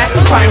 it's mine.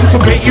 Time to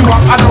bait you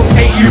up, I don't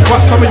hate you,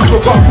 but some of you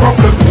have got a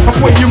problem. I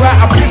put you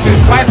out of business,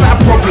 why is that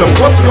a problem?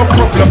 What's your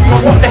problem?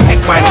 What the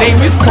heck, my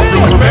name is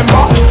Problem,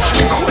 remember?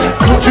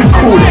 What you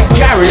call it?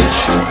 Garage?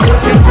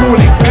 What you call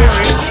it?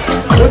 Garage?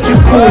 What you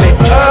call it?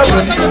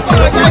 Urban?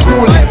 What you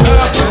call it?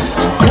 Urban?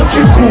 What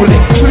you call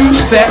it?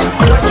 Two-step?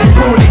 What you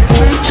call it?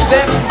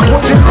 Two-step?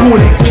 What you call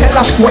it? Tell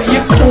us what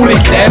you call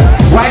it then.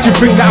 Why do you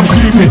think that I'm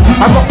stupid?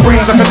 I've got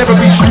brains, I can never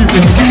be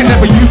stupid. You can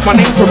never use my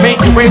name to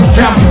make your waves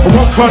jam. I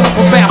won't turn up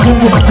and stay at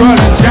home with a girl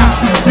and jam.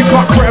 You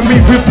can't threaten me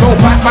with no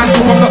Batman,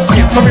 so I'm not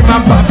scared. Sorry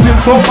man, but I've been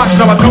so much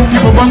now I don't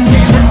give a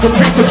monkey. From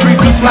tree to tree,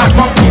 just like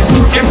monkeys.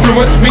 Who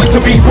influenced me to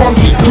be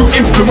wonky? Who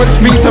influenced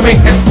me to make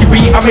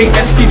SQB? I make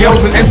SQ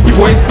girls and SQ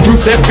boys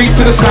group their feet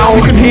to the sound.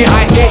 You can hear,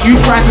 I hear you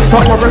trying to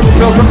stop my record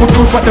sales. Record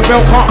deals, but the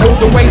bell can't hold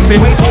the waist in.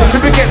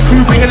 If it gets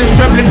too big and it's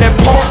trembling, then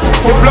pop.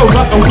 It blows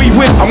up and we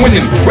win, I'm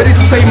winning. Ready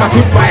to say my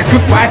goodbyes.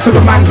 Goodbye to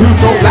the man who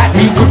don't like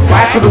me.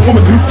 Goodbye to the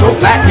woman who don't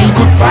like me.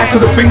 Goodbye to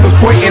the fingers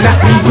pointing at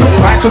me.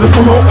 Goodbye to the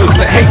promoters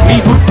that hate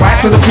me.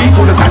 Goodbye to the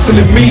people that's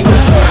hassling me.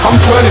 I'm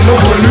turning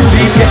over a new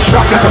leaf. Get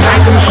shot like a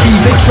knife in the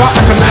streets. They shot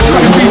like a knife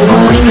cutting beef. No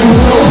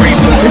restrictions, no grief.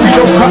 If you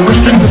don't cut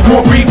restrictions, there's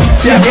more grief.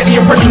 See, I get the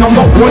impression I'm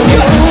not wanted.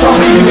 Some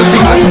of you can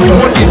see that's what you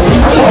wanted.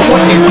 That's what I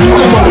wanted.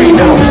 I'm on my way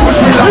now. Wish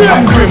me luck,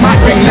 I'm doing my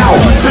thing now.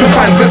 To the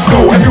fans, let's go.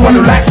 Everyone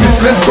who likes this,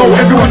 let's go.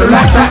 Everyone who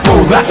likes that, go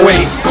that way.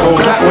 Go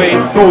that way.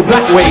 Go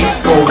that way.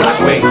 Go that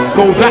way.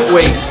 Go that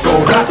way. Go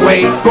that way.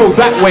 Go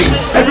that way.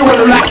 Everyone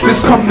who likes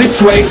this, come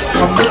this way.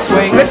 Come this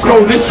way. Let's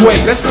go this way.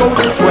 Let's go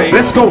this way.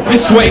 Let's go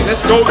this way.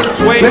 Let's go this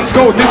way. Let's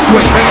go this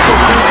way. Let's go this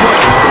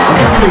way.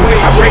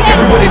 I break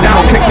everybody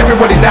down, take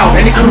everybody down.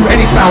 Any crew,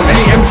 any sound,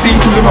 any MC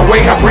who's in my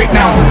way, I break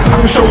down.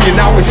 I can show you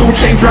now, it's all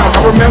changed round.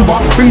 I remember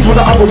things were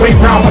the other way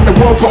round, but the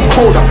world got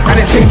colder and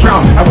it changed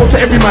round. I go to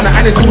every man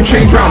and it's all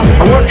changed round.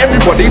 I want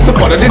everybody to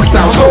follow this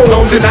sound. So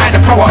don't deny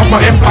the power of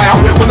my empire.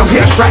 When I'm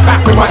here, strike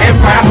back with my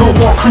empire. No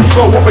more crew,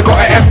 so what we got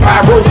an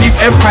empire. Roll deep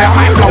empire,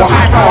 high flower,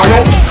 high power.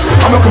 Yo,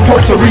 I'm a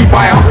compulsory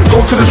buyer.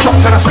 Go to the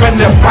shops and I spend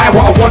them, buy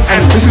what I want,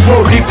 and this is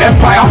roll deep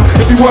empire.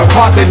 If you work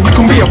hard, then you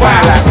can be a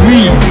buyer like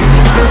me.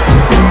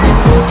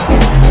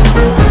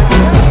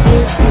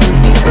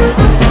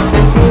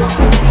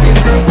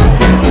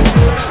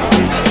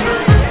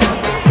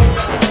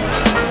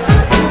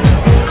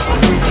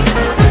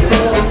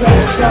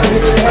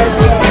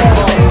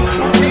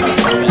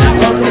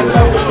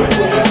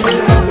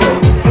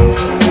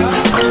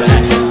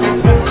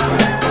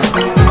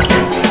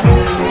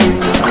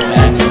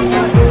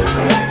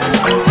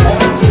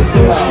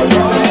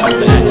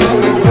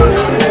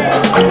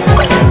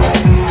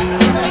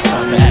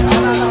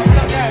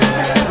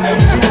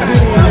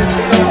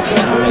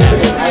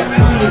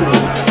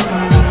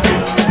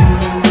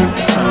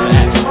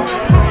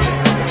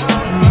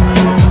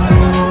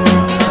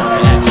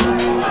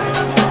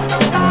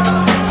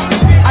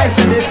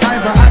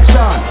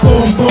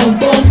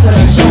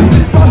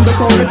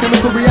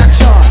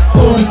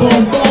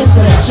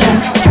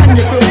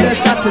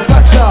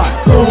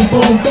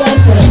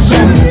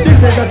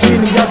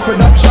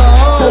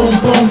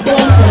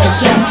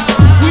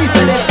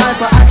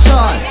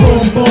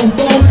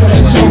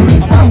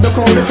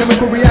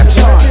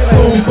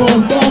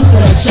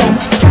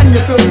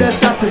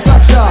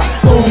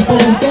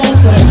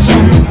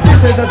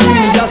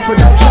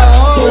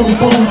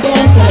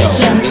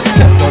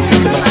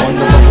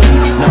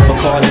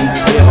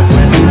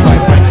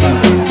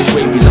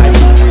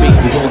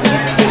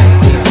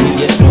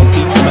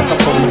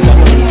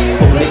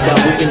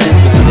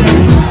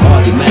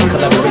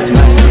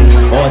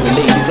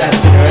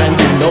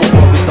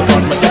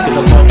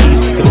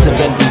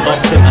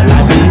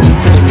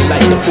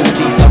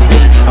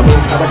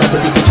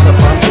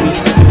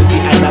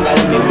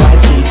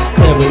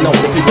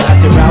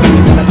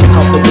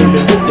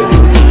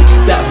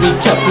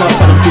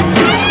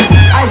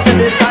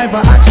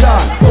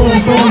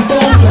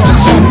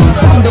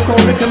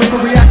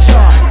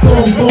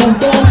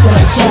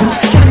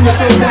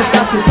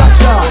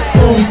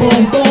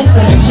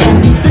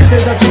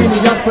 This is a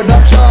genius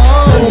production.